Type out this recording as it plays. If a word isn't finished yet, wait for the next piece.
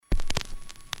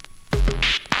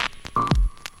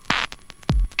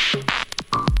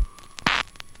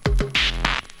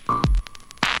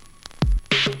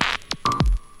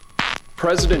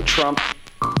President Trump,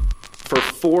 for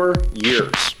 4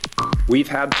 years, we've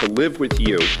had to live with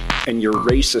you and your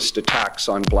racist attacks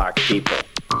on black people.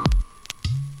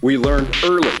 We learned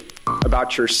early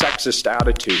about your sexist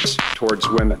attitudes towards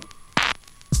women.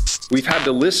 We've had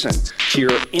to listen to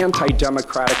your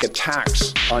anti-democratic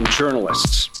attacks on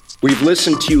journalists. We've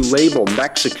listened to you label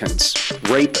Mexicans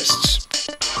rapists.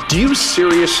 Do you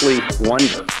seriously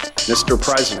wonder, Mr.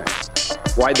 President,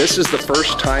 why this is the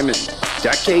first time in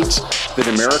decades that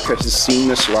America has seen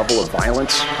this level of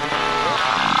violence?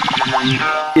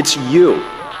 It's you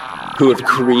who have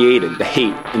created the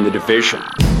hate and the division.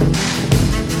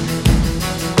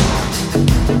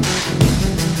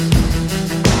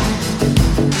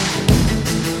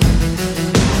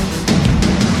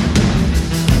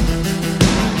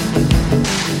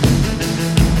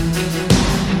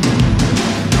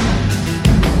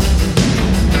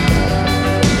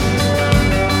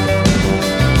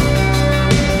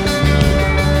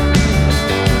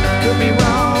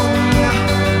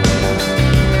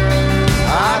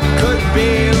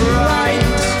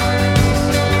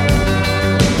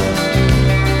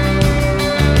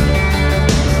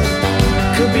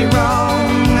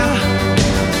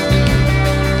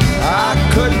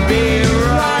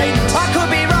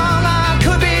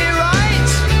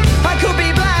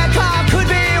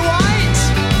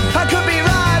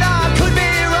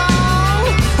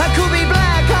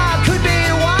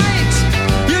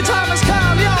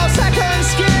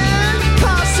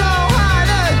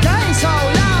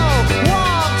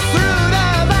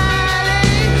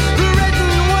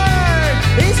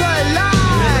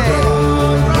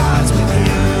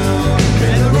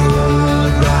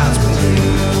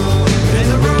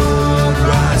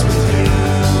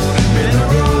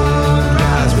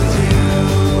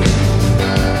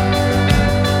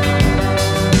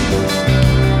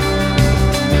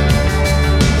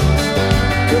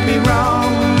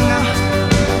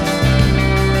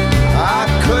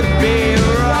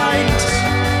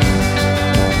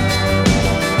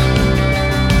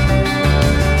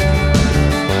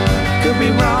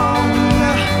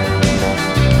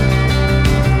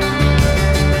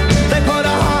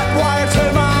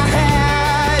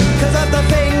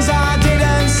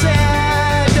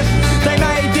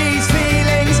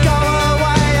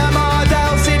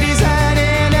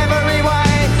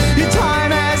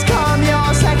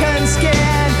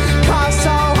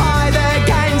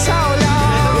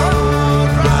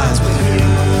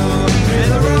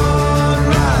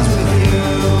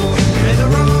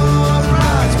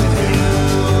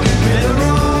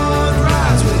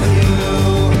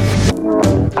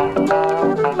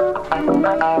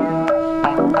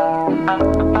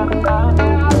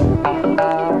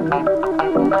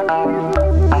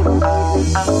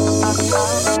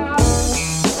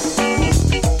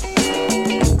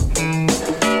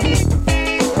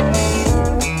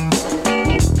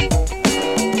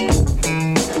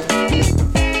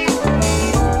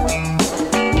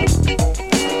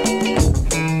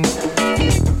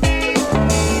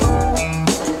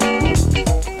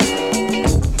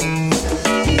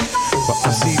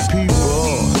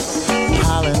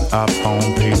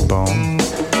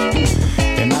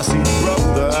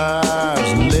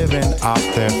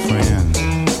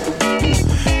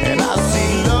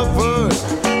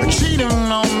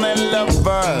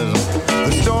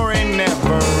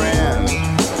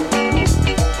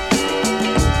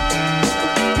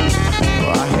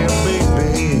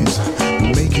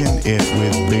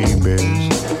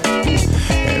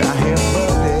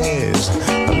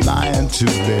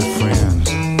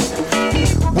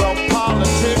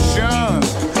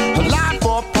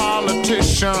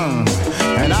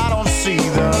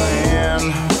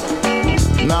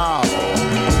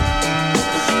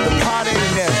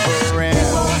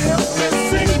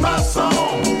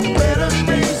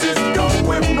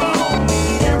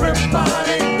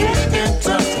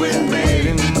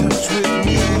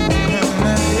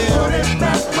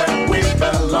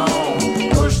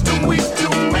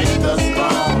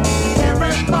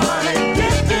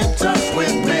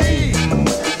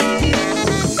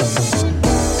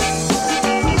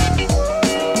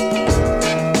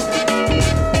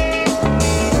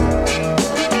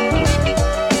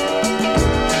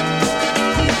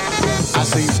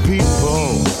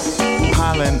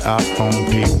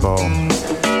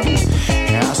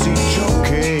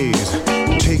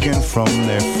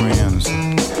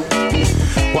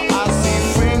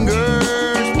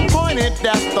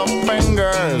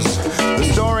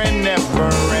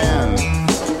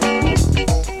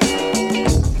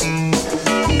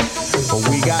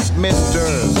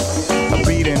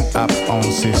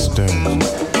 Sisters,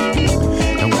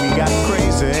 and we got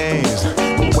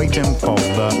crazies waiting for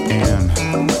the end.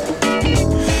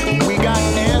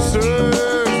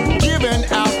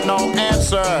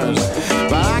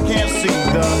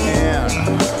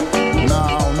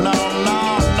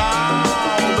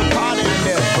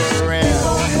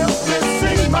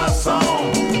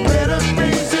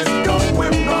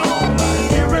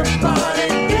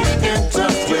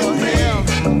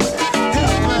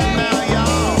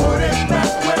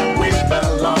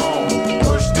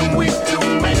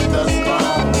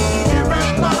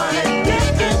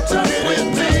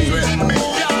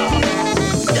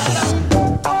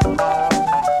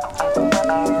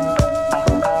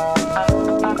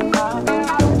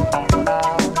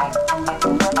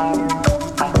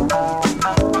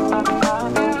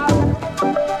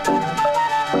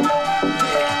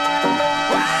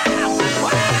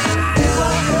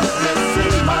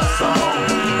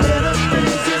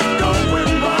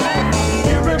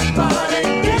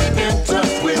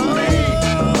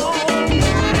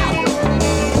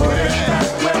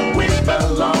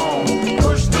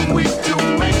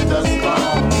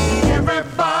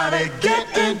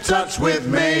 starts with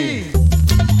me.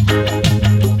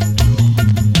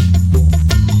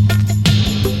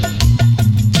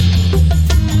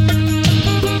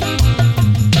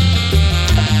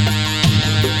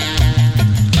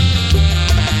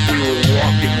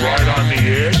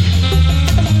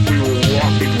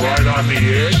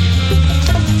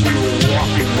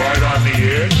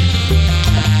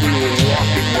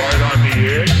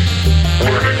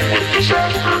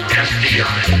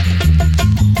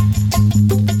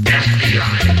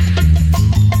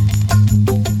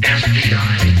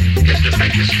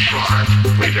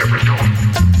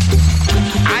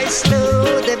 I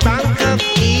slew the Bank of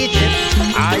Egypt,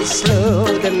 I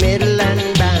slew the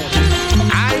Midland Bank,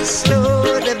 I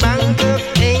slew the Bank of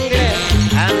England,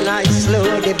 and I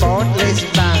slew the Barclays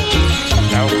Bank.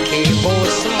 Okay,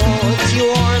 boss smart, you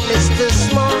are Mr.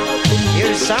 Smart,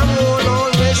 you're someone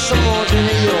always smarter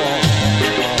than you are.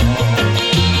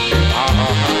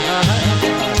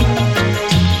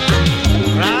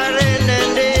 Riding on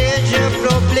the edge of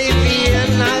oblivion,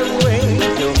 I wait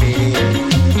to me.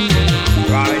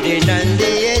 Riding on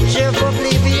the edge of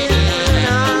oblivion,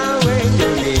 I wait to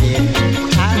me.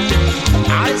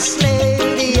 I slay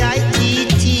the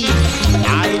ITT, I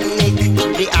nick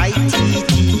the ITT.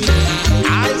 I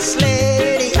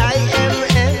slay the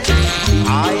IMF,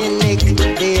 I nick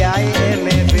the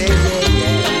IMF.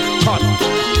 Cut.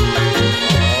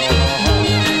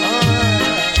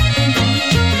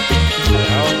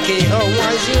 Okay, how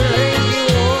was your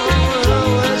radio? How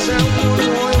was that one?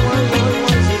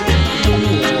 Was it?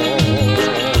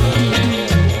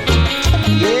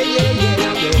 Yeah.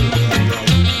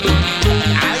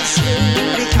 I slew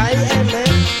the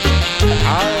IMF,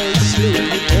 I slew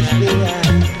the FBI.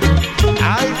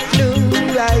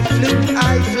 I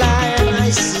fly, and I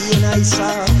see and I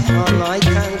saw all I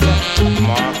conquer.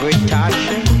 Margaret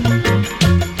Thatcher,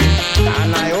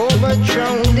 and I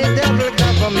overthrown the devil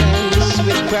governments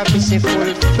with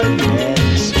purposeful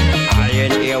finesse.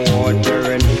 Iron, air, water,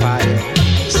 and fire.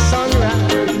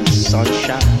 Sunrise,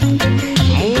 sunshine,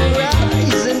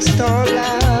 moonrise, and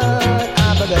starlight.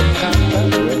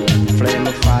 Abracadabra, flame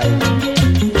of fire.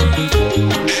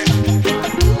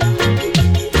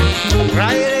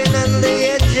 Riding on the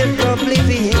edge of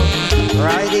oblivion,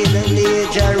 riding on the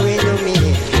edge of renown.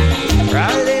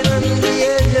 Riding on the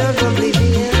edge of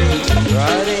oblivion,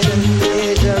 riding on the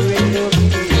edge of renown.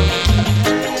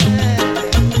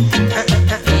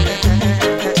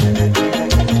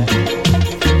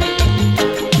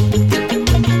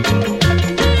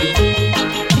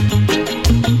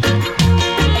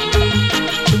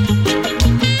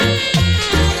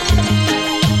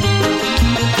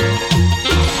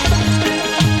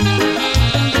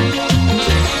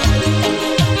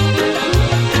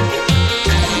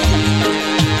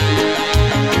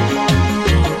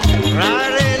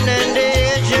 Riding on the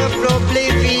edge of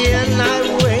oblivion, I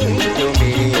wait to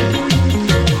me.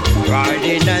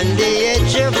 Riding on the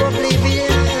edge of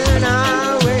oblivion, I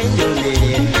wait to me.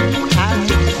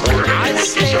 I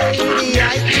slay the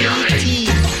ITT,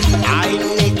 I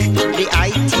nick the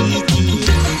ITT.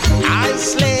 I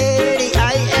slay the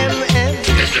IMF,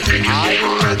 I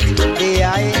nick the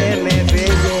IMF.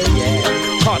 Yeah.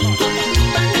 Cut.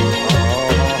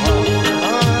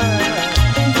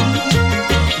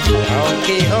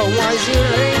 Okay, how was your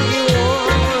radio?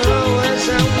 How was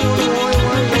that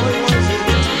one?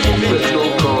 The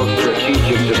so-called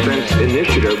Strategic Defense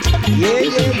Initiative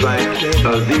is in fact a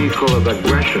vehicle of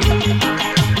aggression.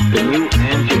 The new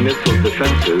anti-missile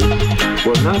defenses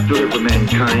will not deliver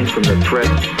mankind from the threat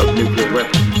of nuclear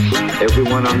weapons.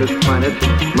 Everyone on this planet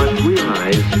must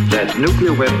realize that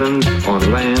nuclear weapons on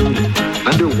land,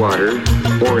 underwater,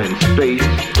 or in space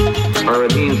are a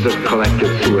means of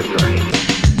collective suicide.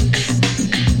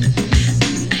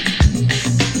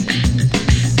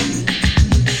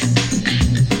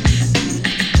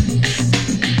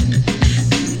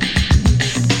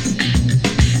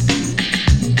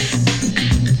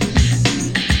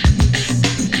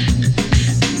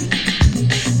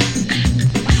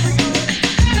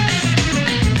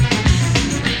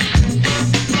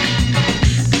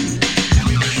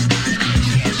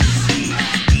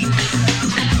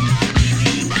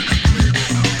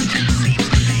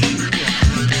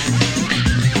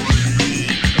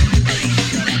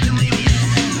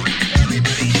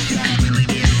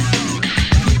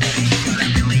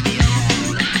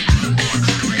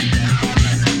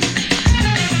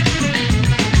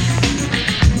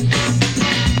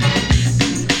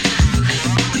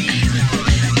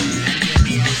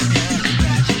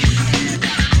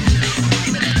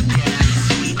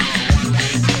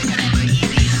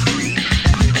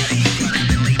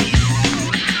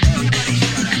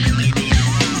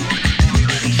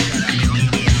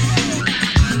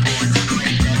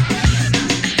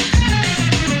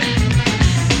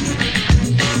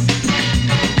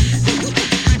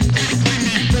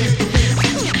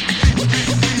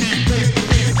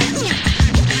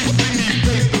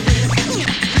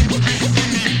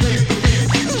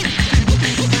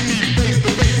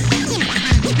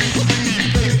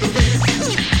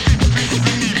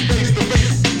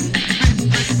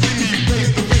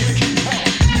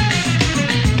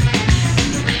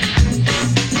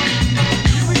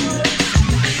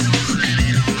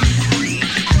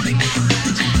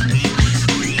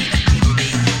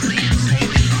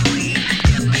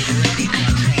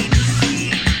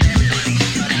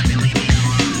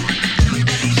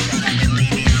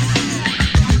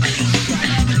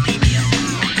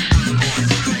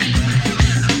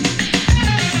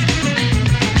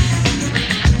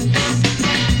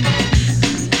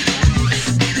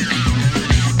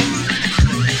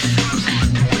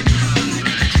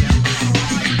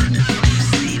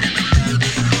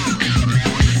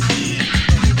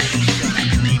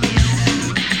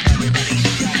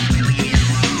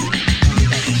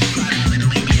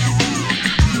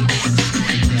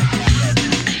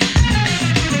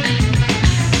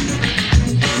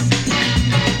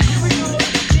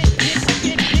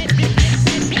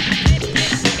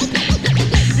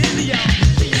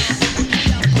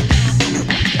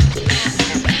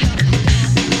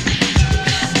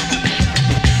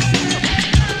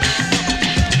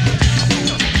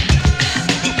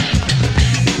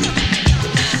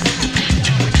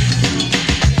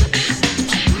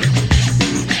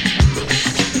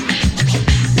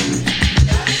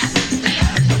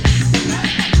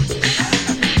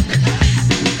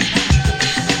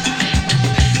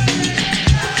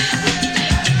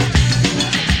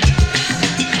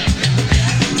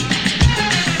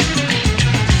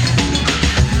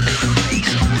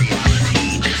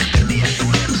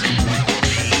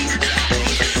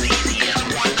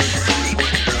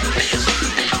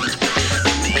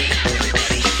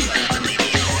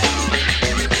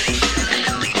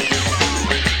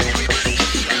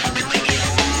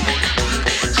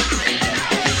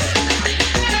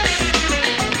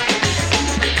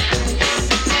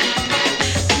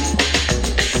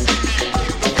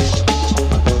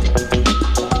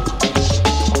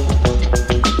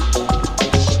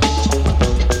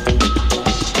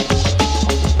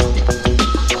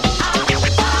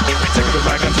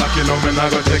 I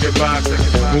go take it back.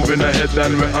 Moving ahead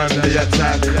and we're on the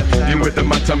attack. In with the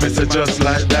matter, me say just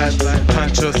like that.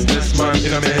 Consciousness, man,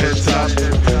 in my head top.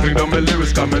 Bring down my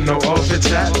lyrics, coming no off the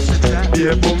chat.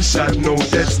 Yeah, boom shot, no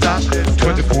dead stop.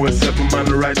 24/7, man,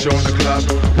 right round the clock.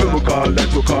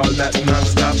 We call that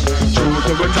non-stop. True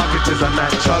to we talk, it is a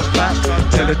natural fact.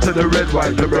 Tell it to the red,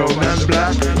 white, the brown and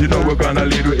black. You know we're gonna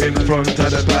lead you in front of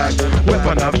the back.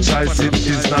 Weapon of choice, it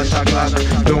is not a clock.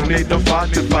 Don't need the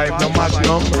 45, no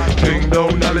magnum. Fling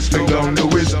down knowledge, fling down the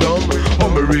wisdom.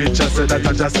 On me reach, I said that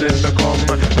I just let me come.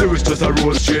 Lyrics just a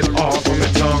roll straight off of my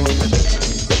tongue.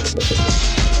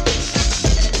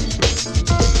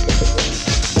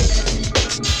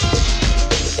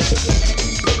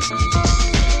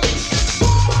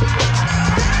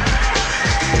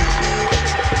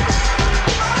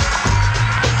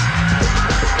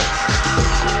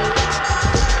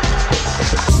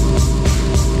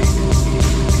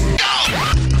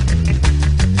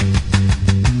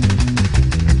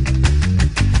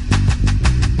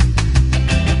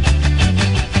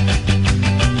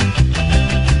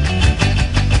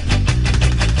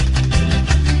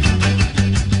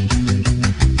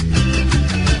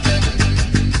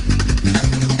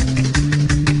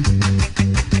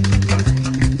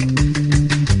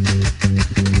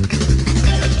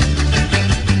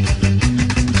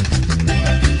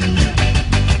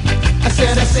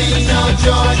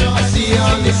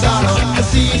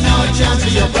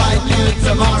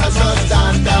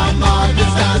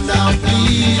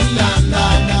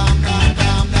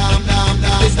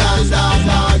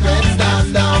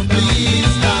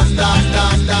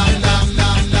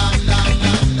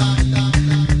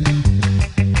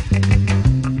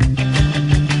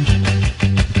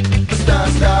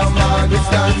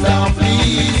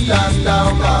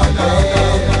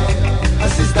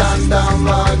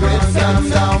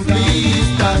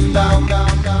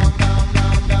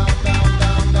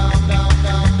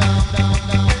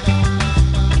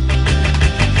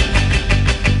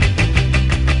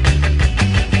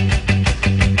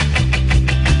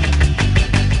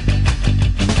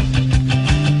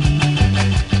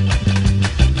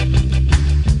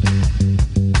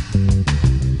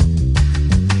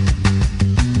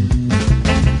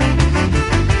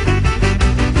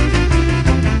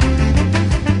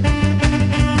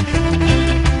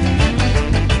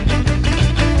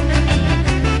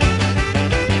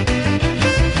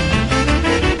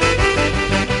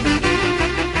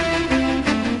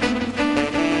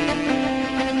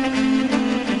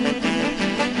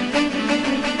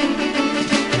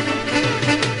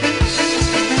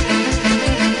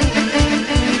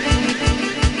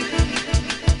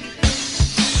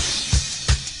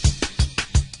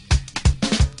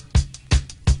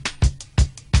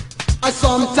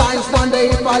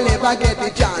 I get the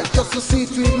chance just to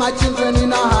sit with my children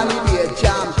in a holiday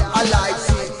jam. I like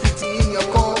seeing pretty in your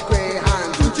cold grey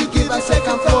hand. Would you give a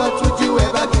second thought? Would you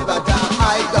ever give a damn?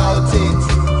 I doubt it.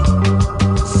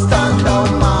 Stand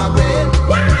down, Margaret.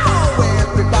 Wow.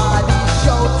 Everybody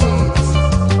shout it.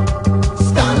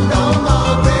 Stand down,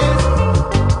 Margaret.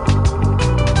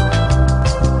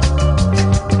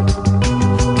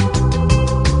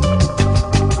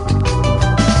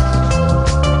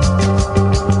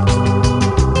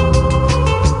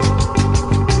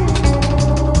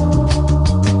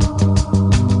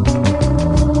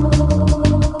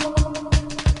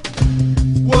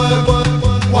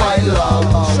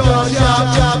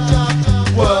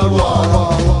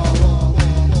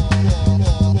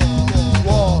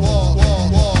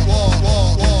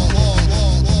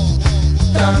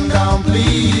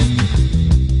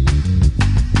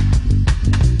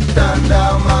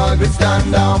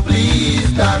 Stand down,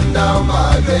 please, stand down,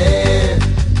 Margaret.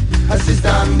 I say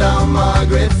stand down,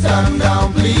 Margaret, stand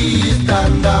down, please,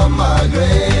 stand down,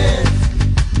 Margaret.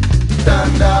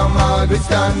 Stand down, Margaret,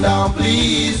 stand down,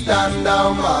 please, stand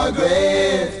down,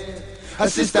 Margaret. I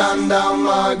say stand down,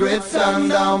 Margaret, stand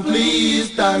down,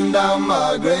 please, stand down,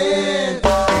 Margaret.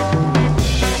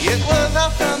 It was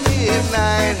after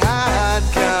midnight had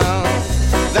come,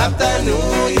 that the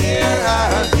new year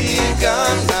had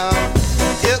begun now.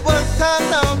 It was time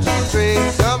now to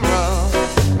drink some rum,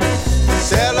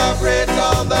 celebrate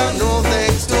all the new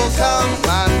things to come,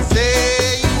 and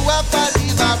say you have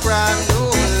believed a brand new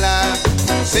life.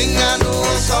 Sing a new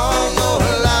song, no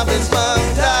love is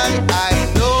must die. I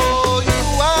know you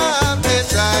want to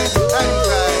try,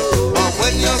 but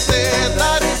when you say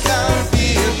that it can't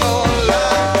be no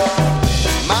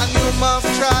lie, man, you must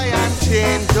try and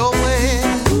change your way.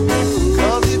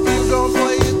 'Cause if you don't,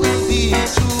 boy, it will be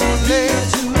too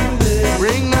late.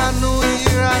 Bring a new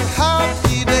year and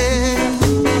happy day.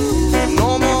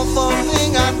 No more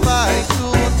fussing and fight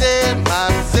today.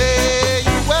 Man, say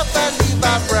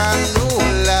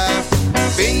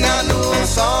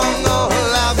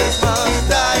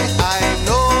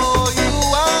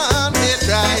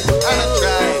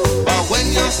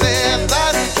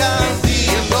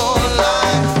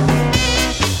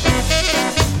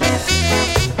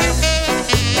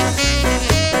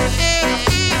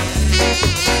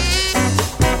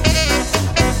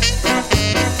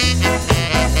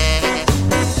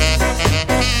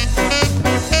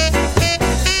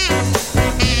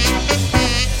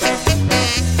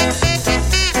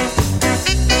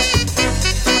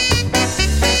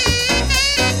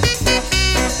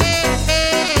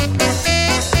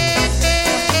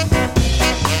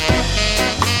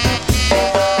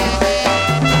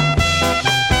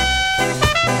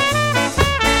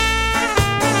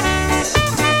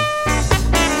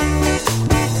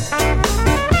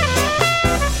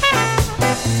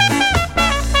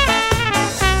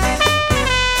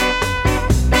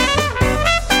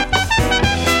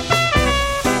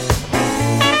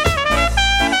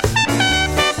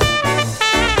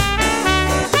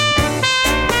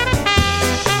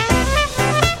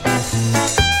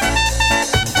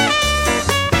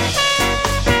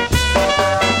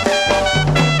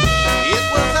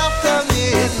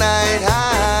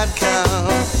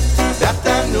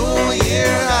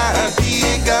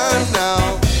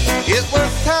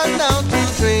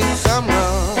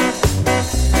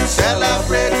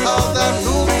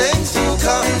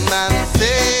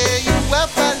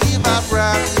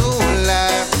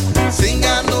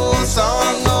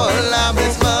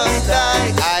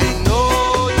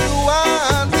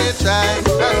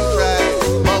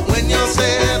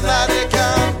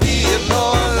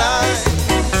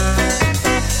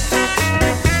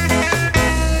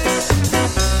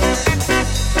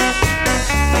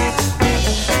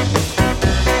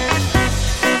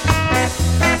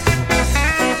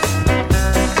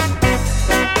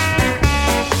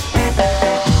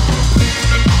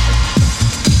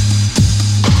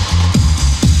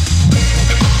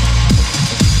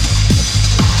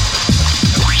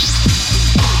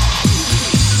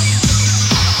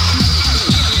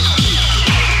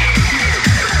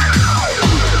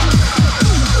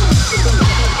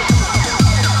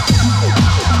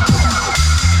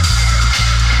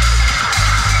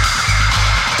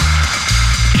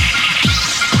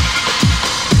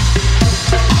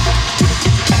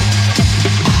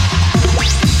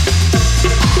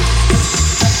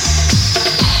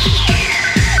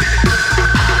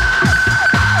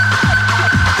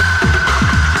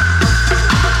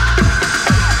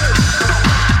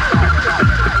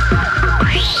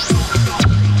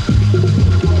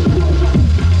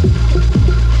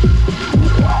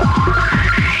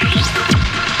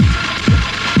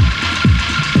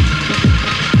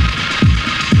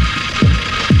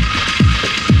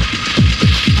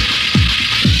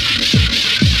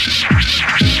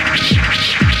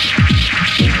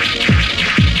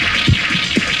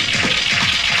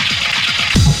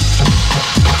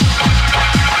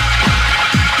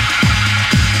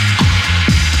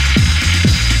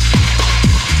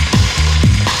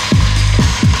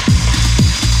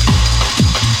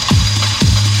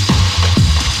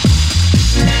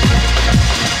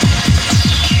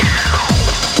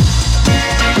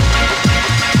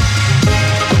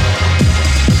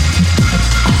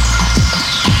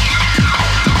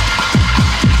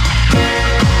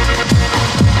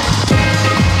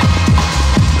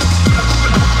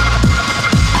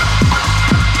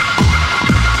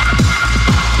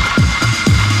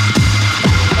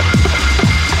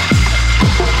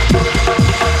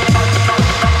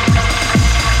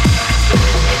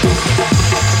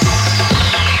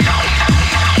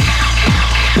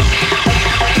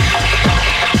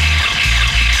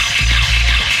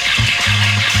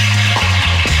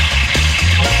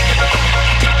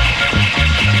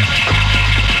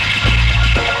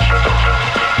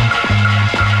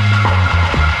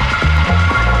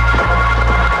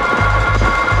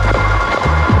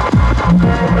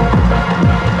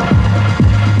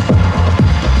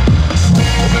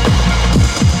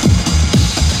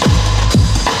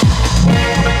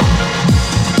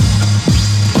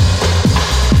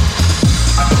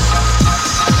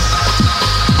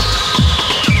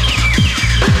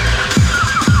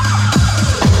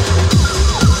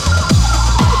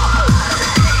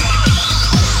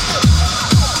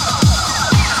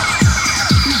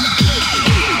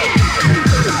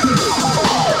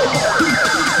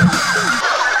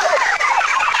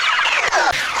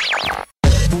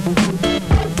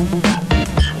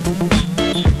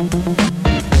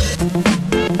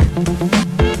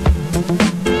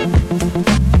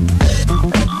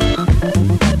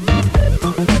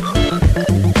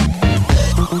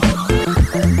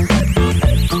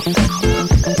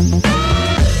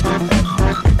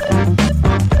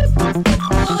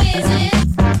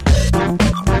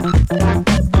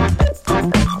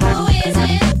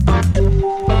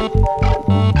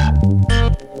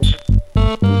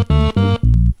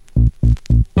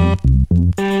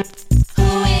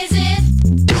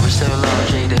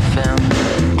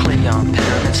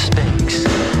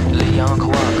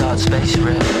space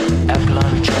rip,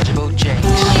 alkaline rechargeable jakes,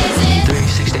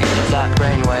 360 black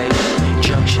brainwaves,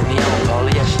 junction neon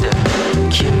polyester,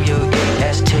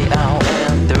 QUESTION,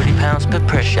 30 pounds per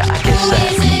pressure. I guess that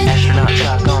astronaut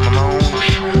truck on the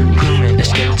moon, crewman, a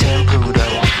skeleton Pluto.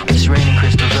 It's raining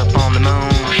crystals up on the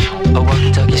moon, a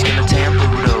walkie-talkie skeleton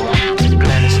Pluto.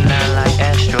 Planets align like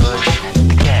asteroids,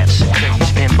 the cats,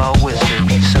 crates, pinball wizard,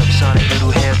 subsonic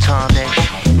little hair tonic,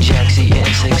 jacks eat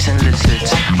insects and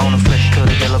lizards, on a fresh coat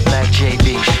of yellow black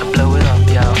JB.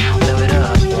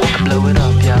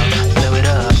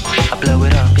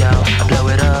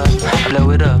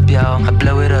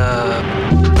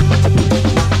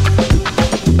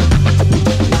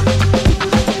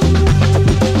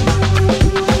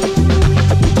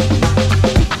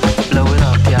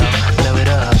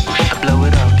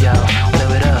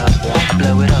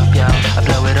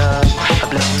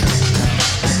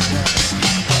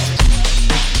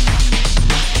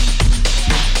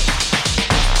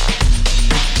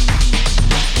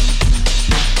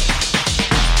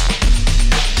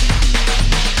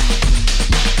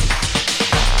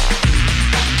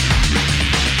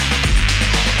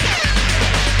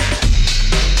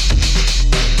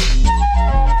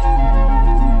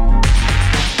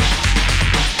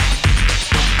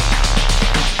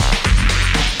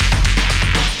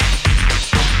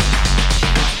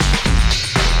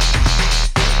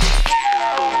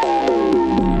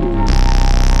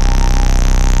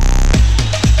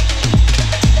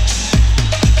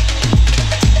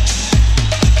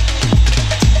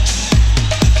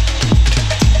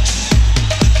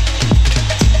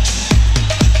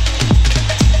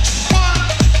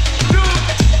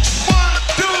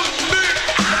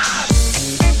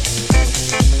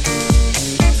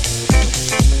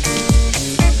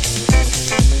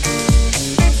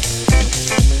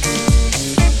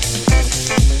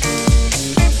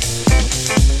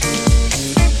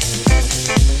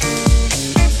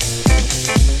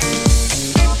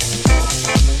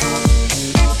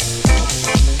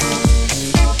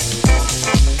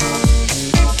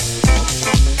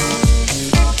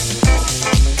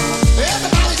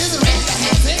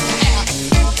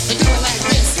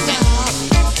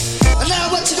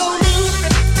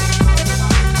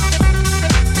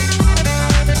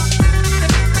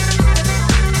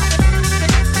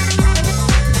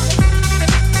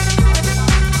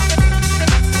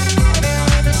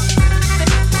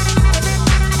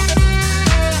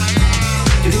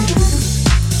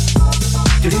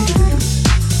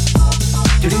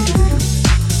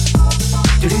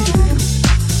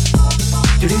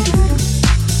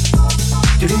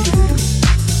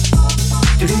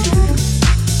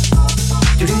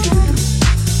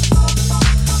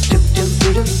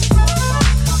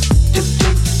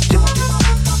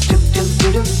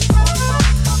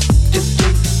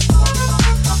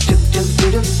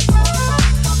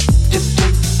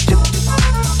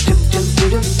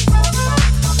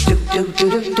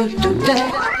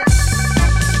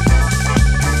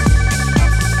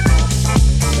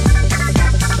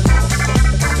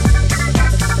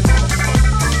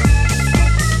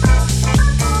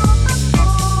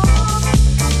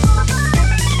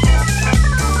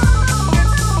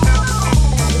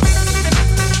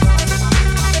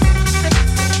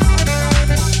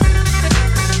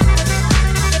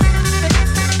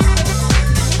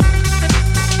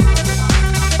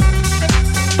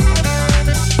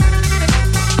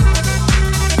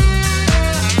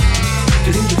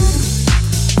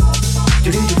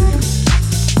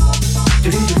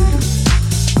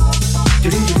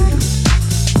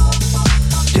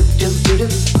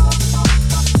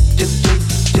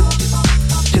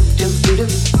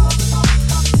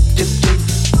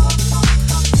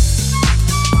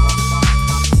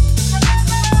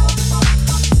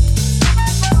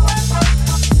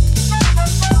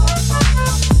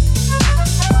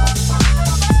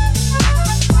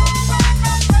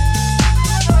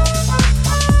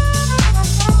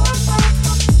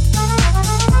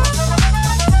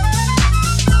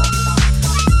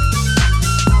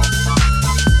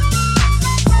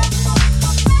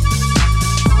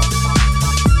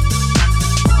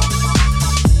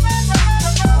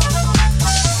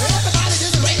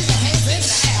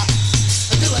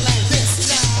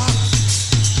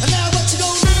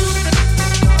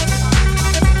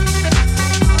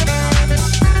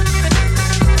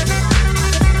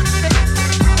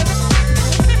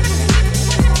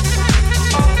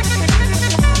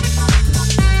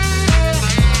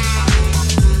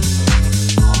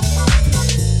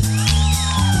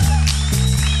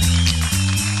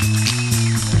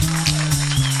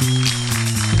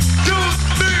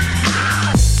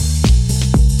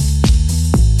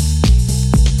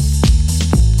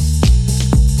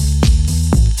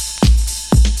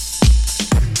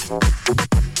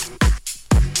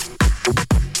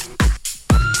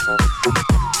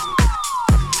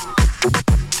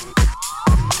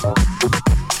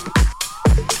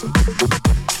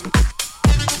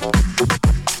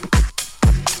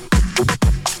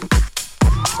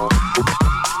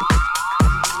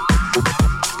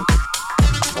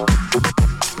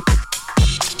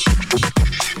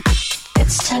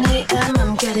 10 a.m.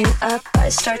 I'm getting up. I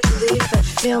start to leave but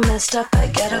feel messed up. I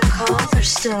get a call, they're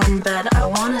still in bed. I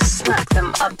wanna smack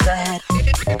them up the head.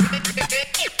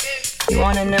 You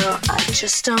wanna know? I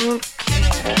just don't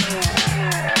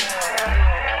care.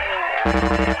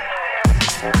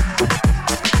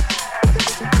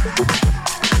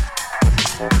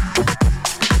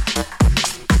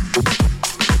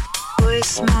 Boy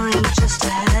smiling just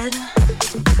ahead.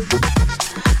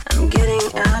 I'm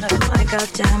getting out of my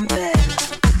goddamn bed.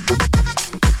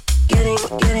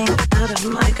 Getting out of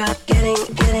my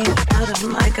getting out of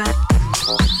my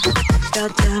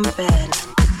goddamn bed.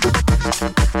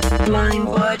 Mind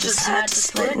boy just had to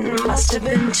split and must have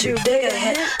been too big a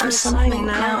hit. I'm slipping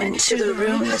now into the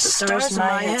room. The stars in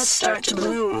my head start to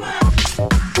bloom.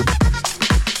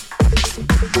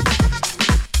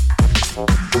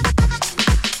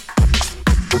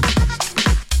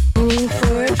 Leaning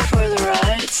forward for the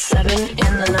ride. 7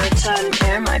 in the nighttime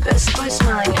air. My best boy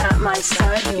smiling at my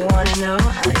side. You wanna know?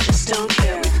 I just don't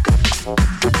care.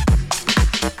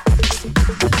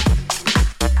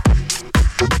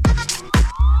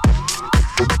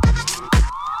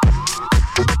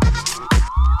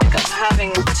 Pick up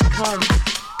having to come.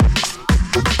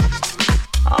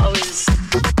 Always.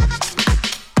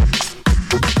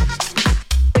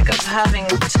 Pick up having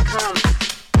to come.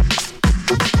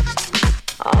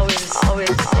 Always, always,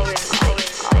 always, always,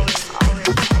 always,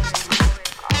 always.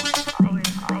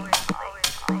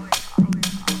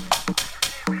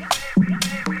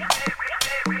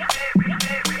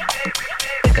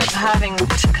 Pick up having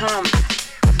to come.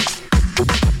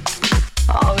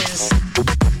 Always.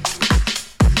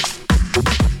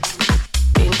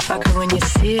 Being fucker when you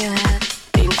see it.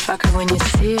 Being fucker when you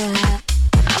see it.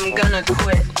 I'm gonna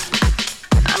quit.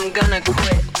 I'm gonna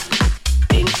quit.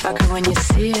 Being fucker when you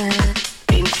see it.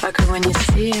 Being fucker when you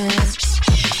see it.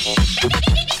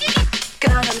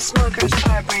 God, I'm smokers,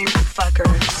 fire brain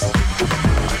fuckers.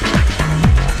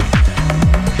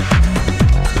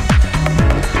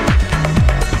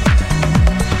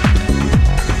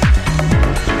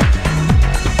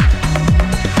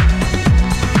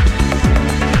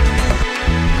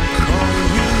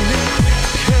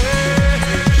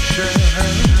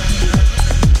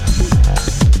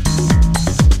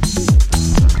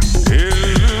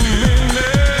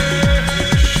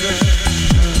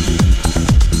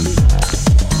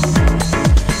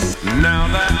 Now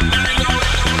that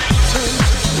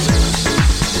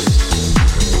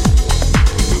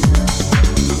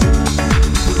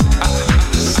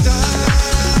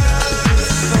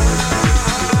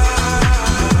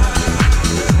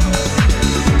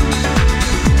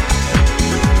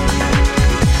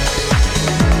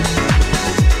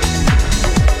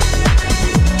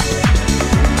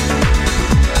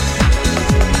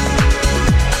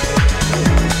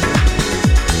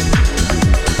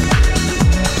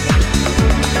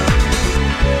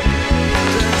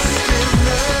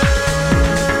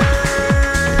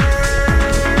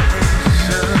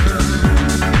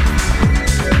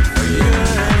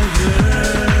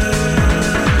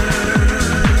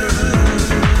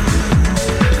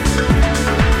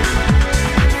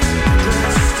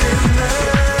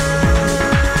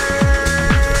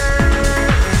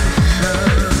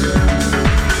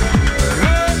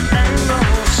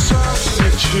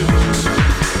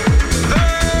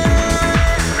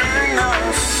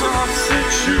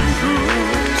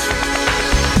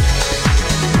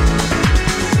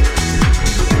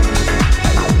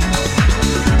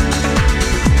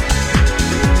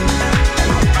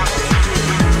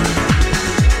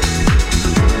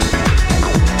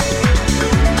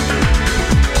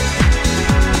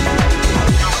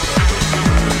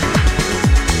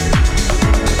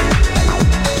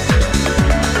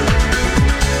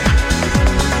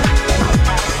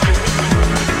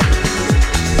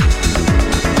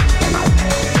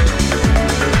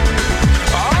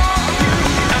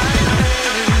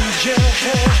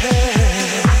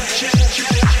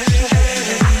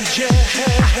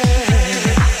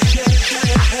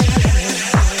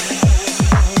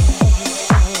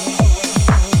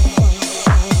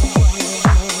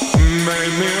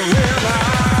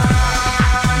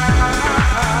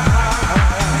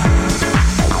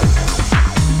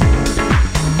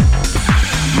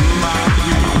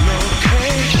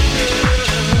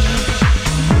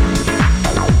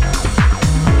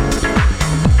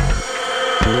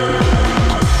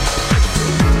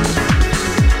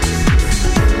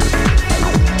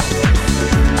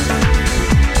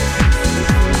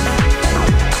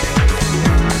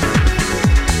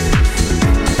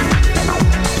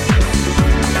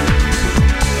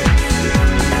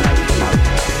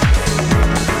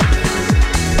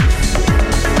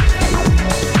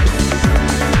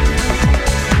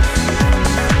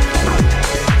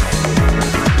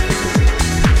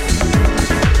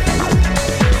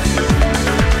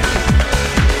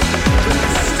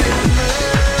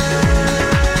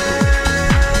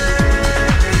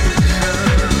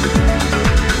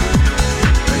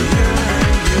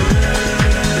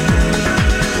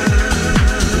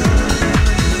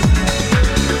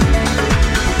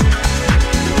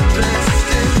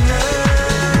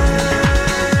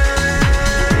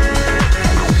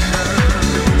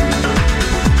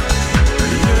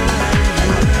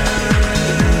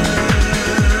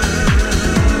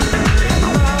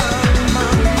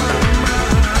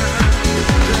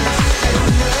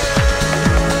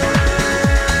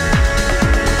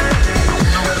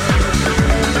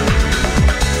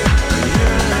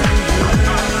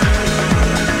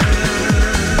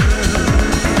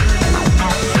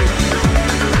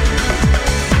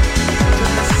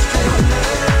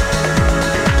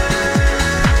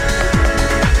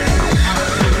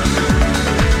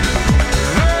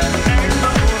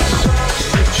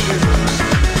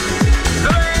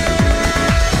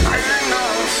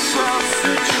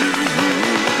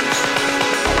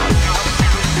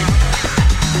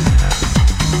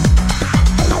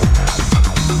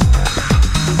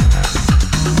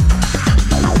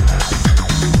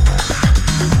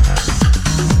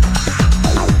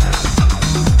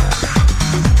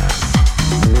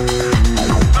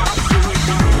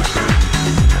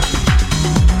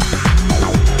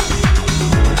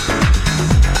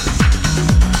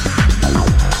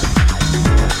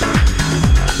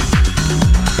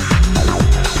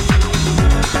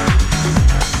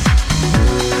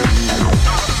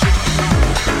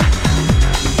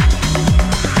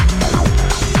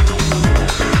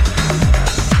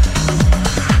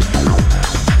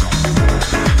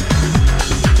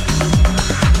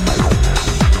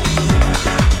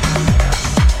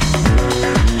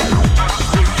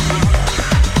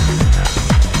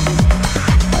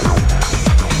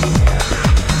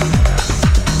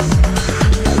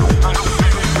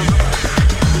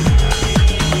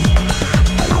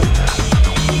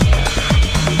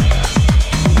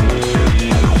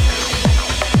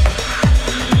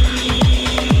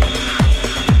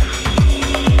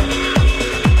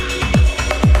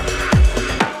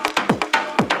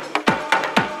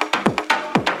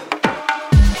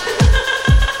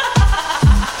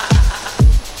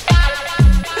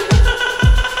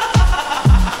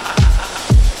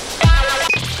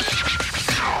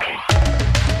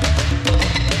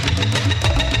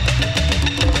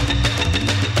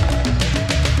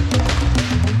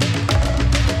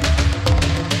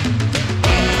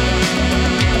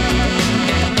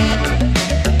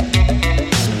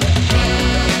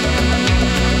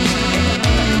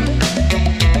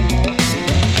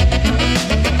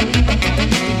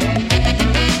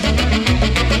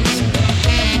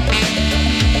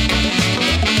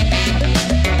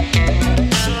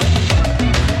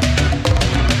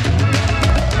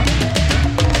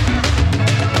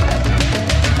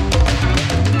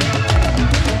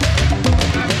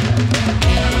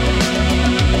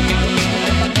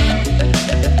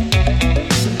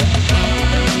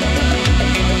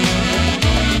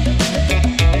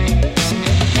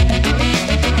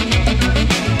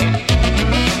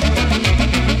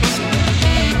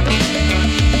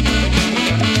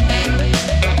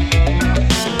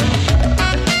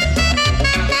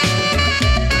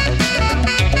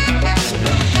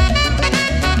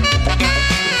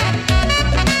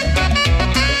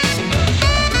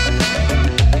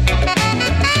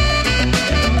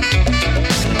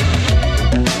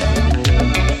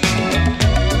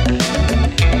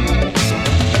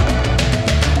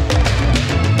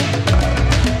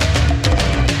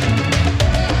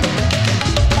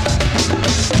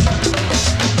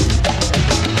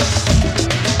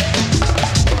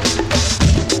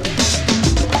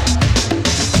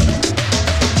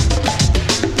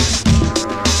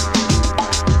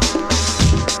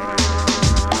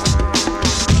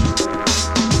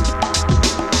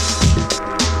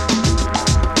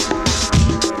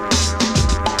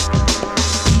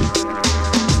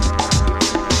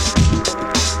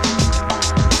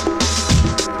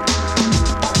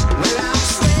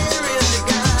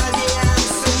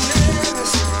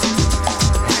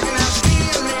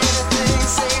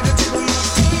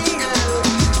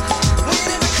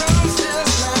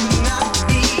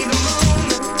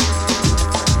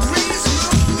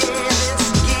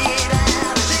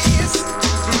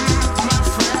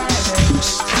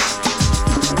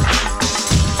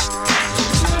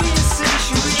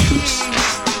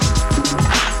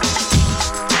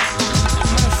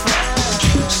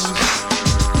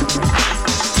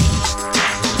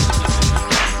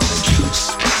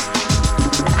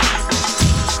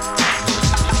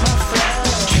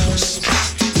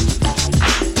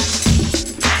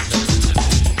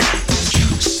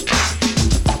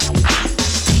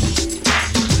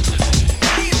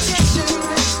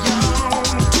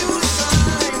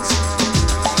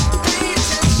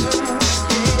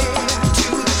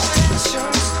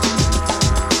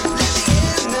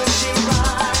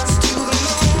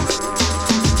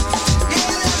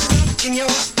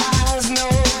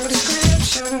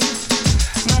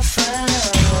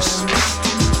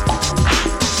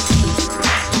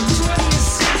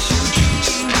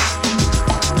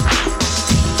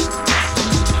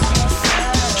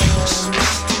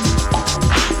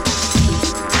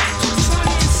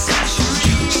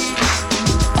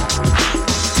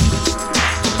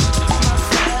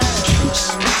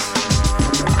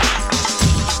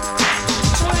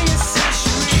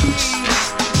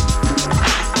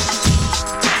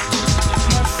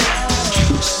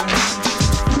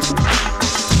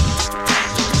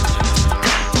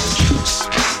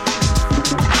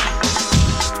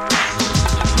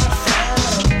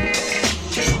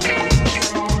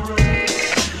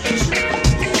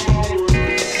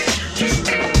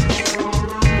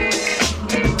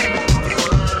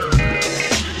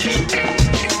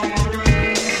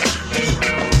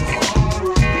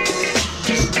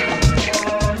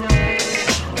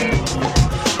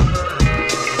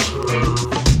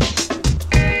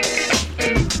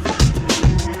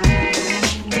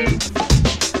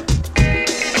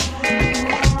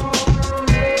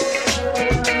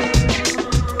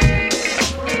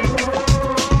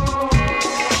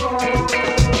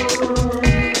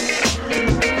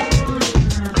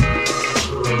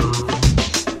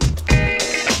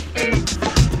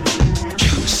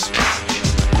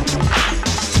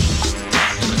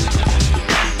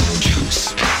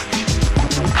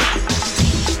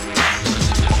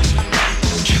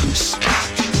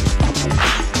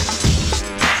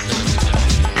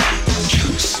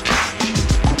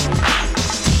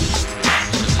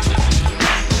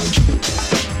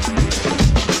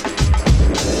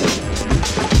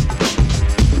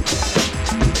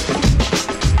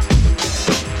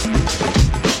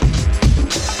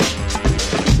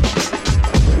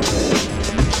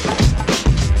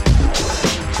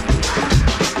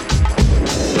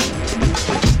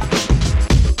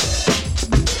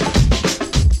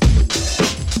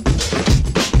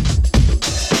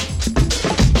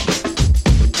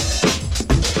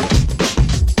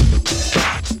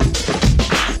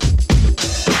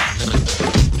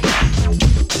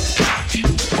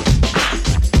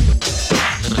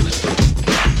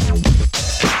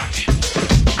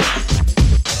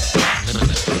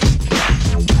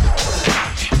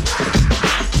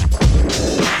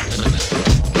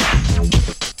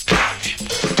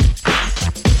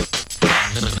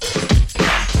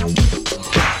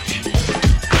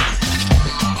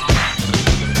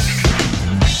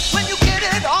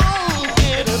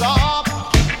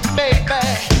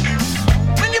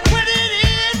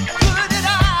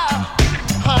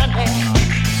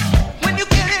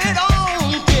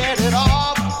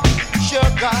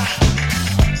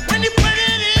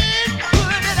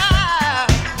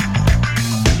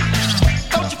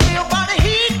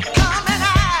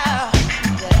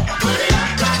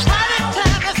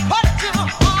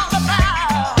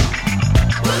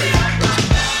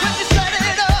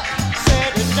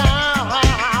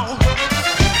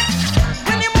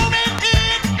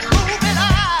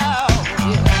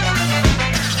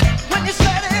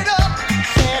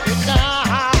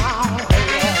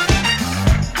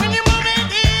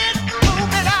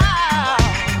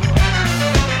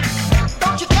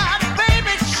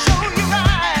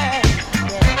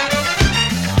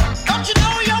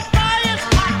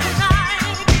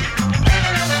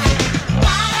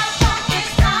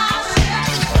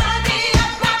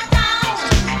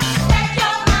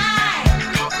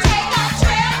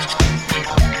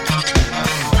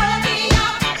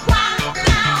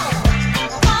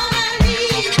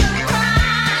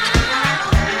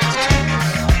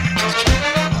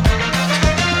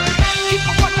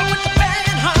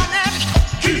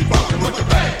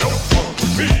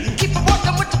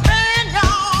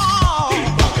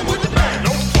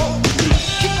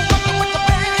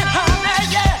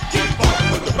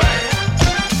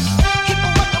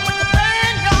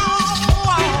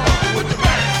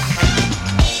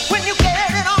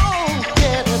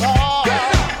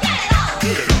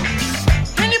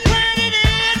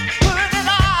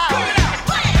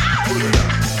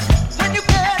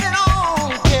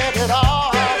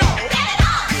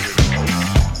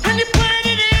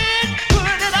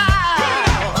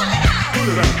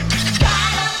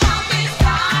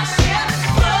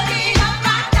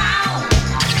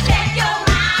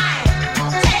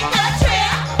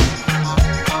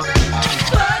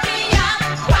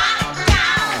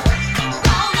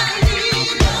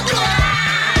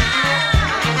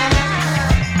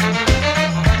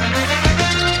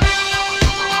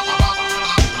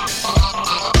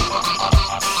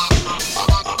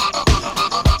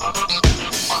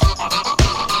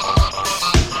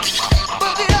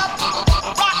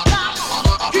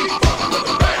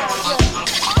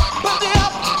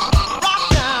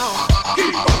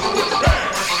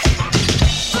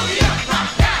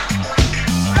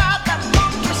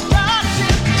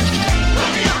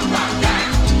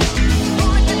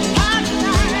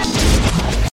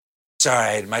It's all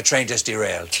right. My train just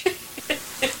derailed.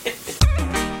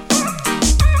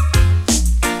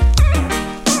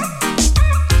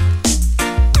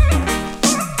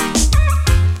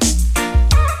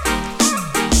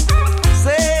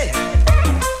 Say,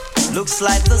 looks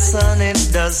like the sun, it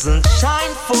doesn't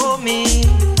shine for me.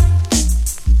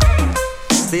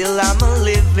 Still I'm a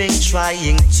living,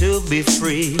 trying to be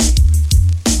free.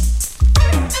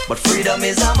 But freedom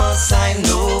is a must, I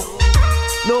know.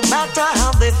 No matter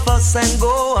how they fuss and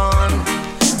go on,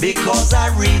 because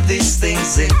I read these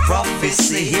things in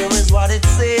prophecy. Here is what it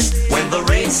says: when the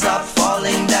rain stops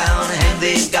falling down and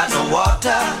they've got no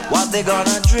water, what they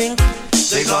gonna drink?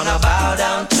 They're gonna bow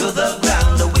down to the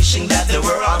ground, wishing that they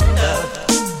were under.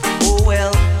 Oh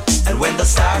well, and when the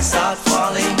stars start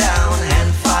falling down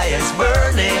and fires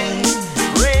burning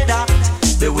red hot,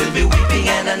 there will be weeping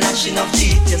and a gnashing of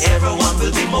teeth. Yes, everyone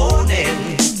will be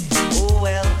moaning. Oh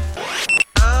well.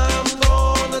 I'm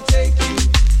gonna take you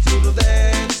to the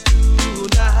dance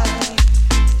tonight.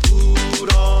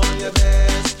 Put on your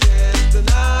best dress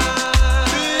tonight.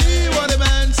 See what the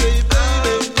man say,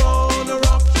 baby. I'm gonna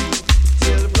rock you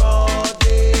till broad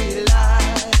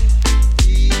daylight.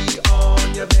 Be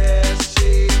on your best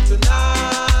shape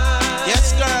tonight.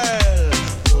 Yes, girl.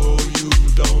 Oh, you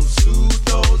don't suit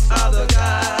those other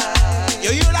guys.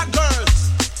 Yo, you like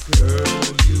girls. Girl,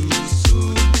 you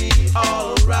suit me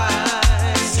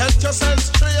alright. Set yourself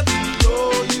straight.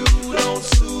 No, you don't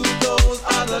suit those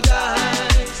other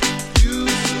guys. You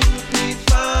suit me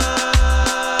fine.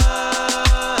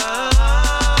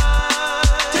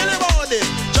 Tell them about it.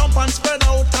 Jump and spread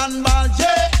out and ball,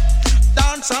 yeah.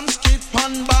 Dance and skip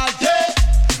and ball, yeah.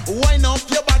 Wind up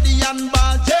your body and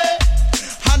ball, yeah.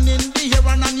 Hand in the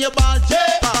air and on your ball, yeah.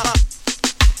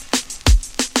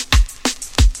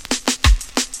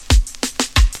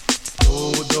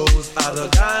 Oh, those other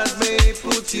guys may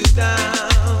put you down.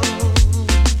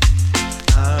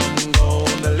 I'm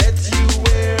gonna let you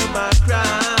wear my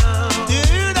crown. Do you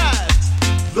hear that?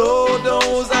 Though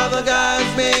those other guys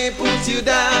may put you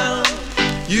down,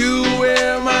 you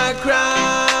wear my crown.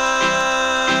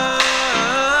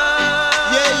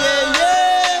 Yeah, yeah,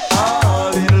 yeah.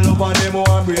 All in love and them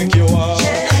want break you off.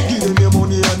 Give them your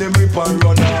money and them rip and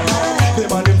run off.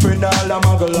 Them and them friend all a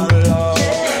muggle and laugh.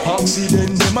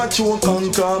 Accident them a choke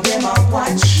and cough. Them a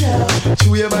watch you.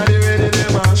 Chew your body ready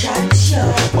them a Chat you.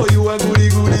 oh you a goody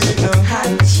goody now.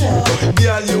 Hot you.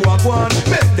 Girl you a one.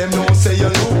 Make them know say you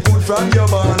look good from your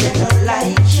band. They don't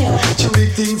like you. Chew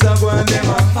big things a go and them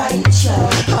a Fight you.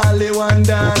 all they want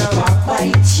down a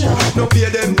Bite you. no pay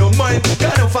them no mind.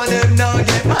 Got enough of them now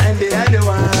get mind behind the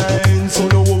wine. So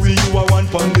no worry you a one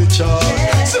pon the chart.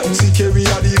 Sexy carry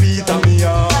a the beat of me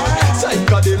heart.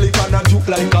 Psychedelic and a juke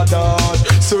like a dart.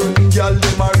 Certain girl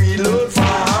them a real love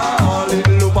fall in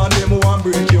love and them want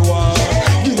break you off.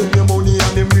 Give them your money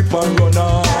and them rip and run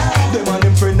off. Them and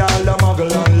them friend all a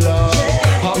muggle and laugh.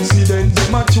 Accident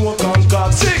them a choke and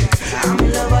cough. Sing. I'm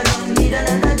in love, I don't need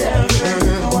another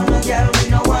girlfriend. No want no girl with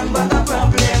no one but a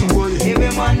problem.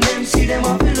 Every man them see them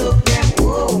up and look them.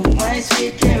 Whoa, my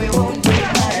sweet Carrie won't break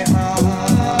my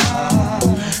heart.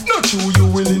 Not true you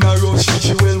will in a rush.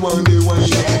 She will one day wine.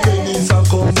 Pennies a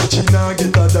come but she nah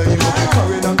get a dime.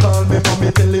 Karen call me from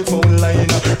me telephone line.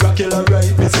 Raquel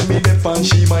write me say me dep and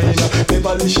she mine.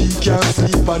 Beverly she can't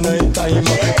sleep at night time.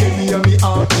 Kelly and me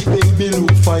heartbeat baby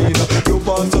look fine. You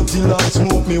pass up till I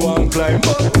smoke me one climb.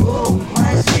 Whoa,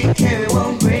 my sweet Carrie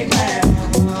won't break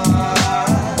my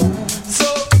heart. So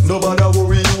nobody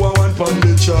worry you a one pon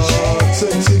the chart.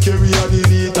 Sexy Carrie a the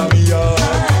beat of me heart.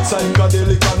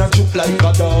 Psychedelic and a chook like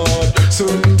a dart.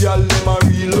 Certain girl them a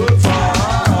real love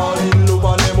fall in love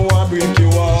and them want break you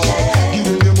off. Give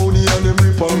them your money and them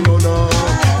rip and run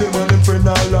off. Them and them friend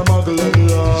all a muggle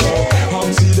and laugh.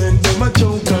 Accident them a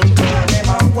choke and cough. Them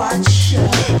a watch you.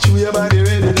 Chew your body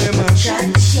ready them a Chat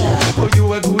you. oh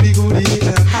you a goody goody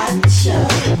Hot you.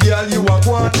 girl you a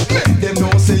one. Make them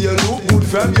know say you look good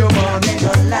from your man. They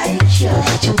don't like you.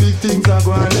 Two big things a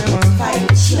go and them a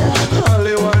Fight you. all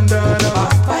they want down.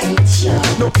 Bite you.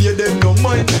 No pay them no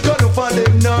mind. Got no for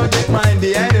them now get mind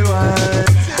behind the wine.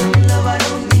 I'm in love, I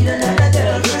don't need another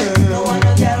girlfriend. No want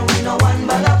no girl with no one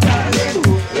but a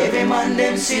problem. Every man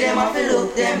them see them have to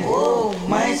look them. Whoa,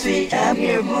 my sweet, I'm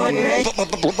here more right.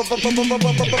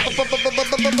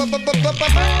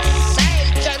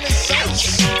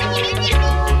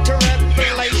 To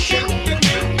revelation,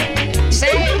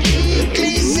 say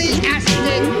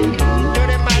ecclesiastic to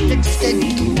the magic stick.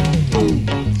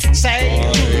 Say,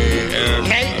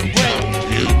 make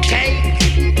break,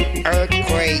 cake,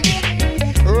 earthquake,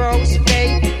 rose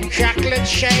cake, chocolate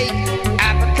shake,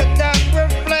 abracadabra,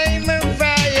 flame and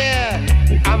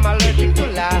fire. I'm allergic to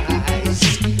lies,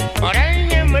 but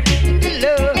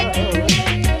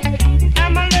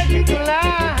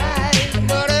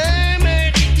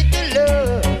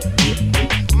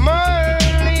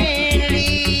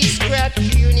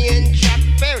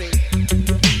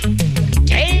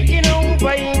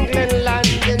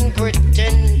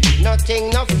nothing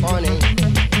not funny.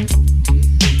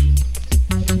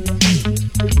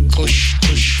 Kush,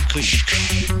 kush, kush,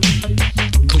 kush.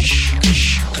 Kush, kush,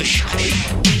 kush, kush.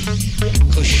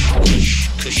 Kush, kush,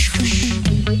 kush, kush.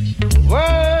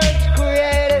 Words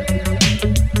created,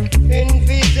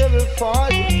 invisible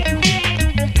force.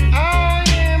 I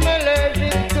am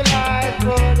allergic to life,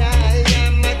 but I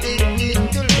am addicted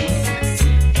to love.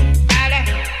 I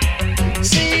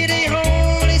see the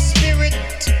Holy Spirit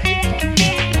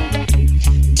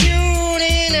tune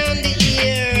in on the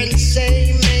ear and say,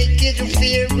 make it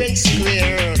fair and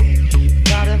square.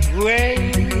 Gotta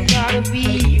brain, gotta be,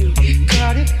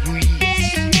 gotta breathe.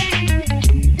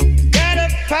 Gotta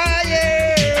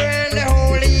fire and the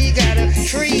holy gotta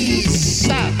freeze.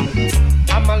 Stop.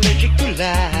 I'm allergic to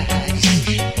lies,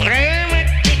 but I'm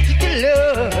addicted to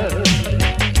love.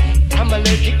 I'm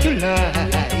allergic to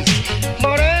lies,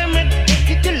 but I'm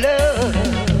addicted to love.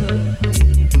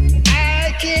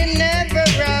 I can never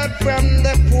rob from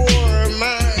the poor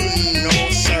man, no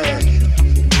sir.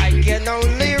 I can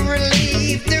only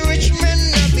relieve the rich man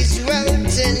of his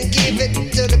wealth and give it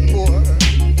to the poor,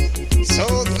 so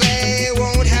they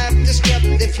won't have to scrub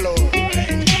the floor.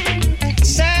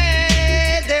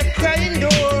 Say the crying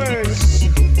doors,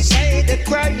 say the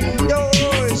crying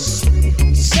doors,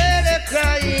 say the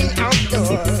crying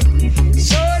outdoor,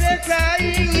 so the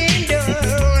crying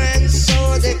indoor, and so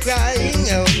the crying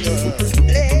outdoor.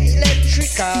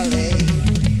 Electrically,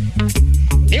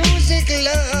 music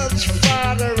loves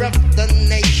father of the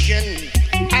nation,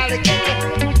 Alligator,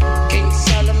 King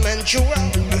Solomon Jewel.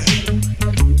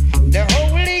 The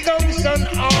Holy Ghost on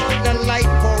all the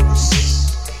light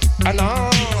posts, and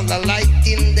all the light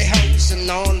in the house, and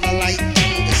all the light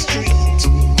on the street.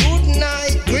 Good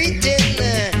night,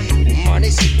 greeting, money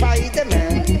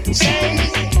Spider-Man. Say,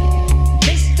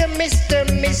 Mr. Mr.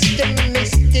 Mr.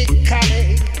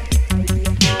 Mystically.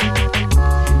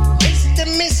 Mr.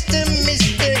 Mr.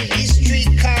 Mr. History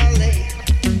Calling.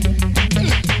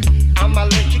 I'm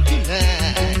allergic to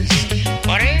lies,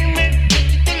 but I'm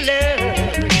addicted to love.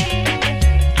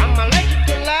 I'm allergic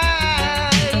to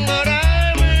lies, but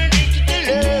I'm addicted to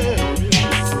love.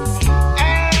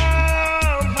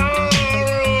 I'm for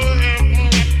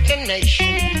the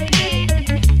nation.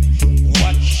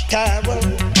 Watchtower,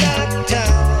 Black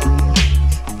Tower,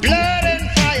 blood and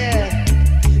fire,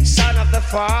 son of the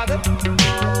father,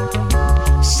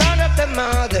 son of the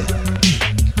mother,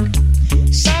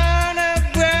 son of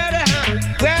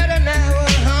Greta now,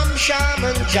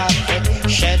 Shaman, Jaffa,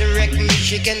 Shadrach,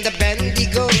 Michigan, the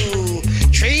Bendigo,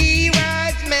 3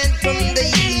 wise men from the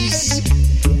east.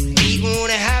 We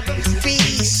wanna have a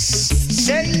feast.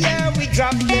 Say yeah, we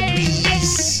drop the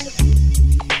beast.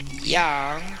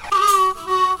 Yeah.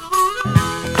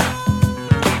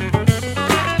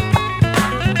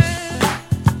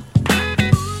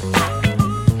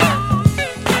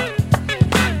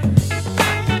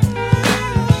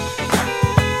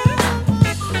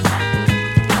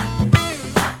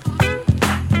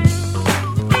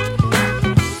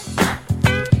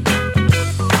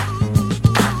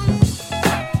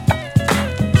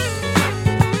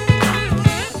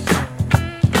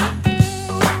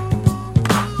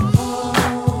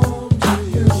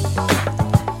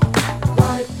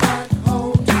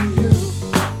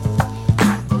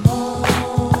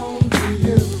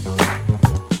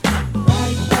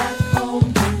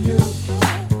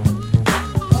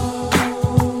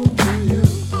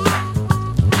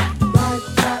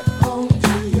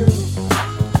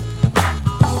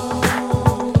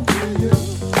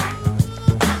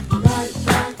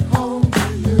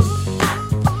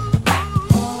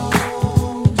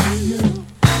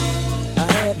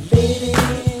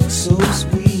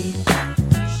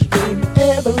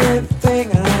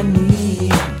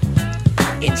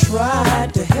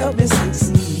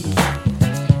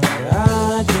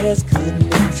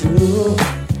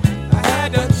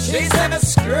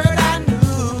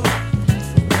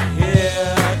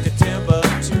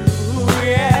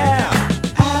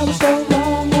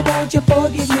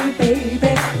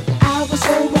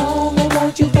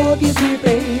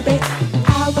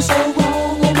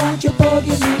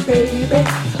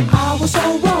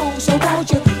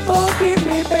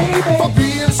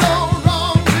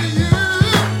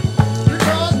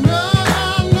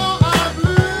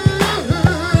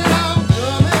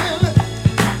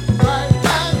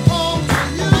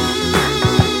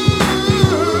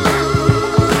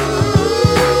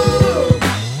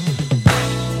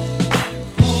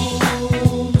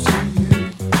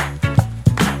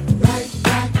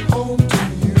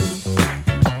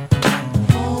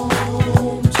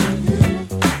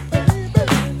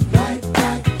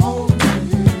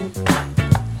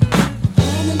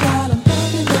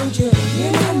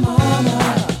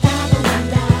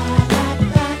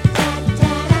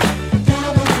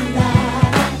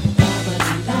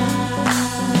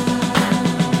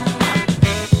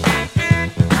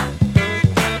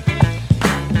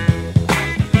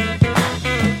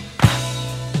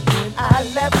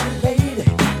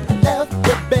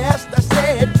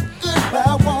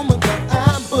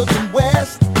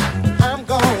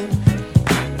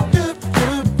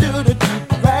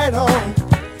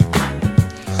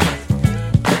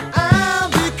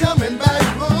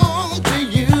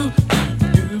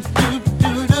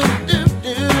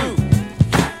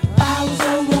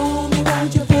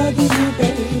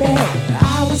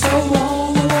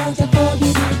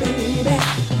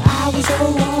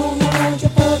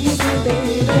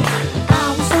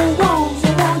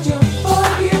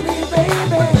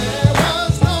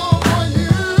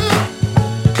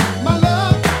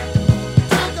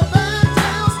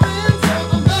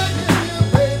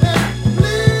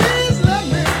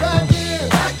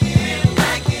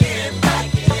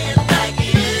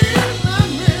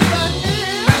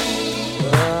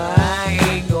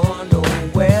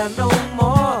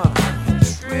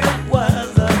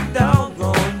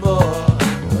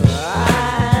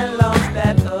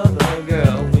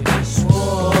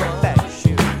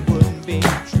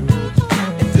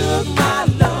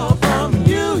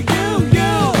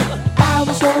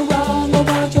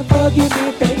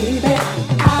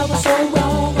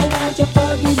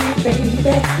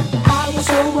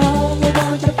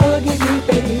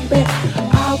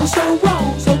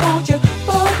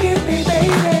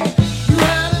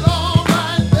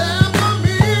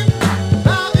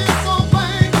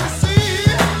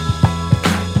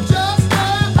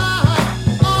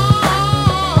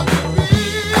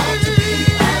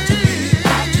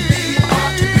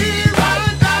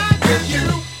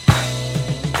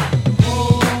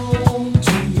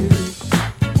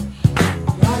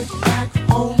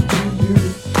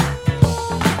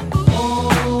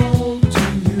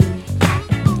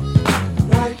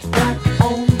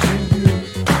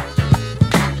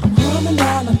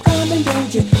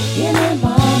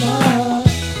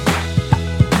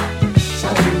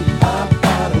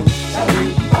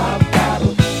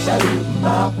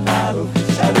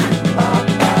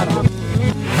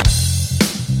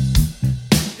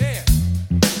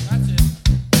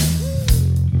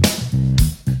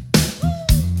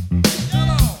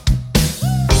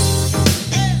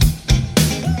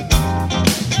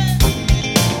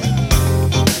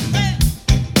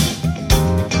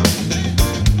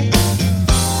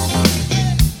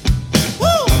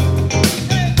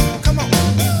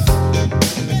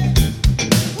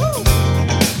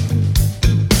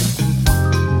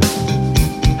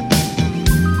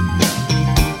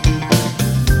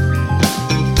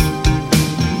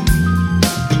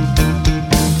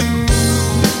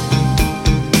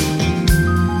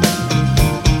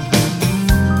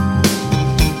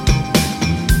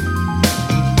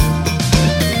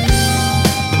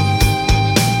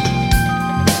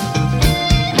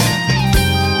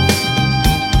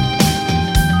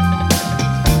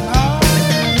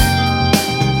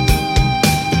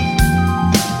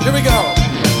 Here we go.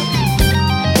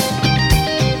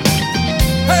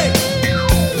 Hey!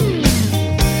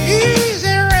 Easy,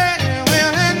 ready,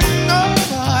 willing,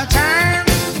 overtime.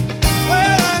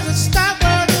 Where does it stop?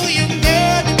 Where do you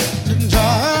get to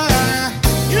joy?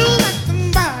 You got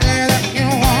somebody that you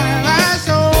want, my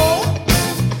soul.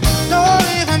 Don't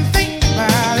even think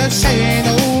about it, say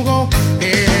no go.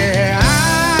 Yeah,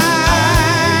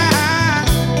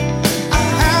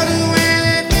 I'll do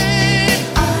anything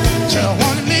you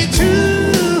wanted me to.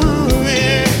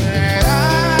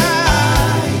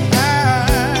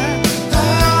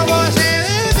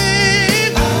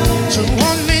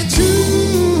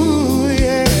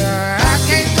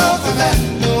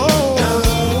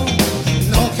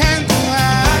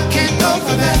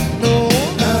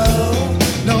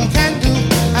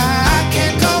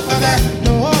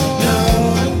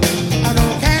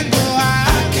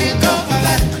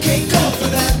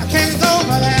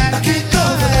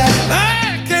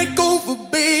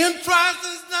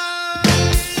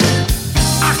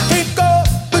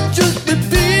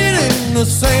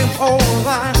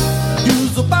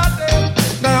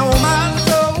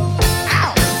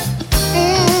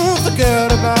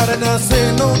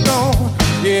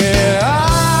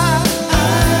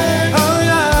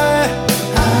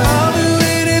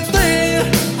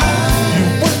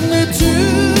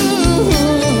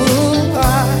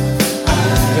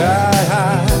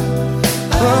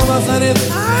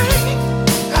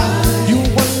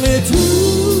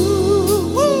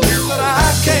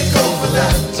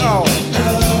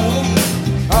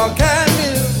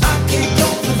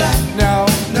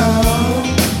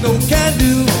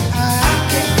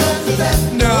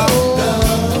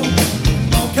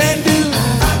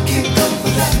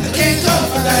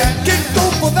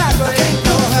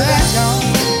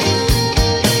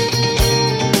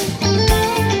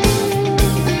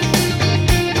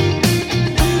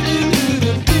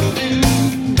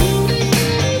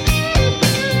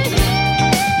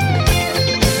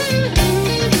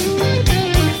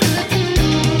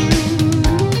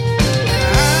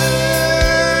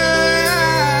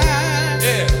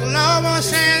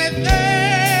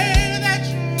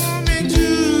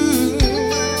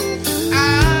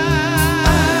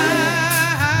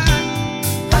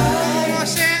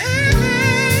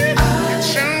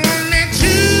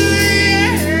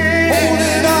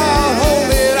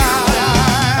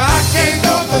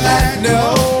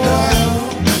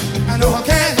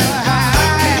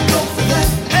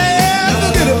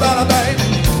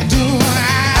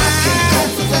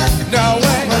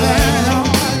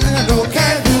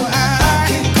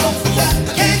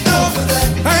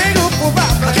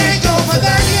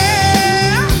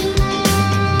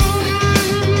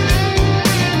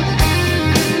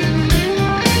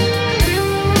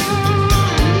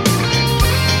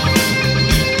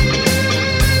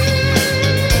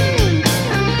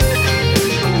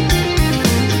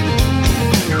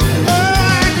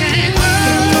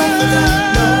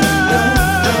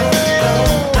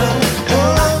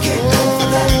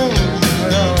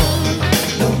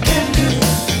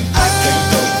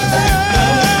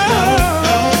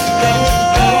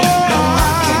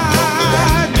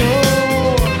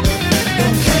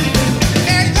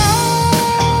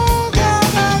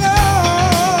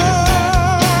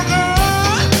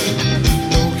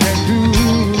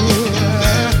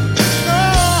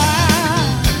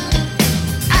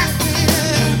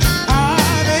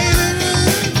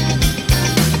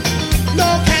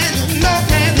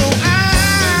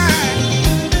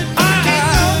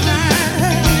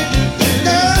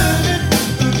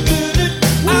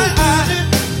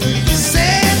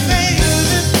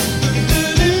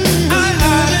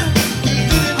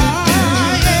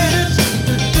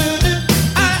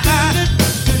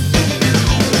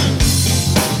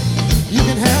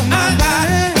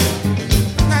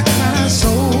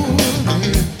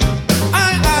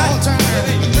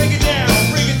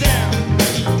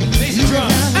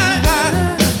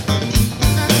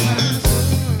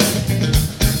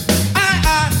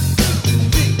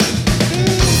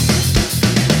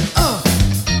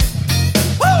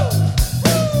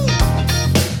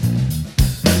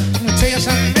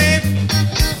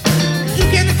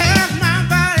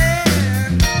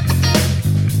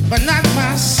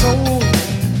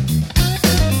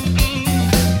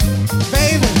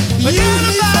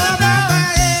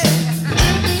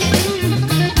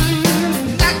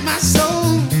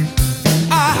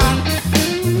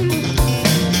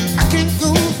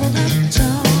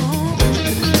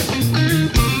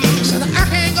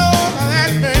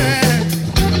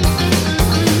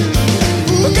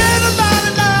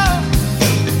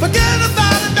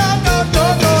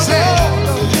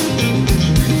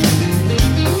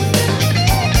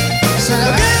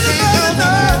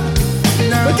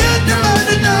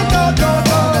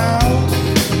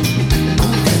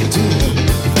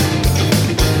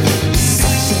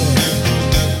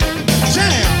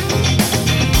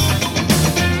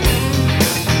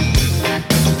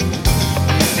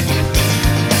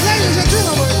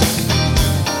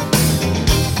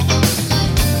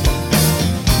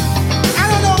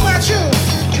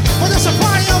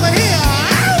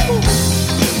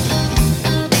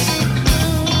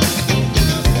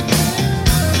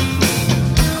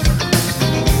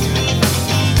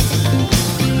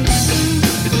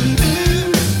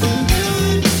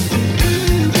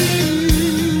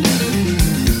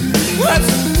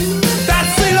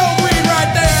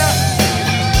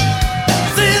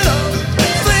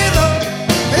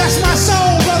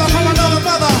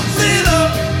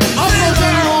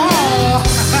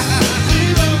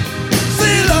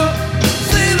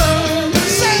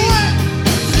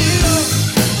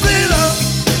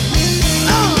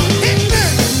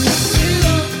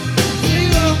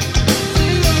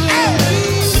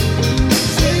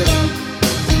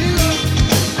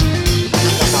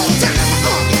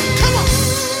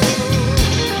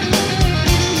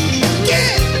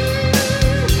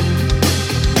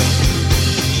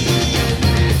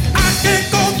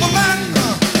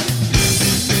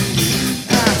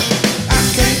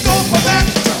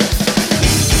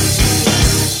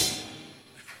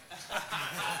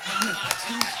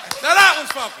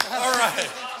 sounds funky. All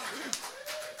right.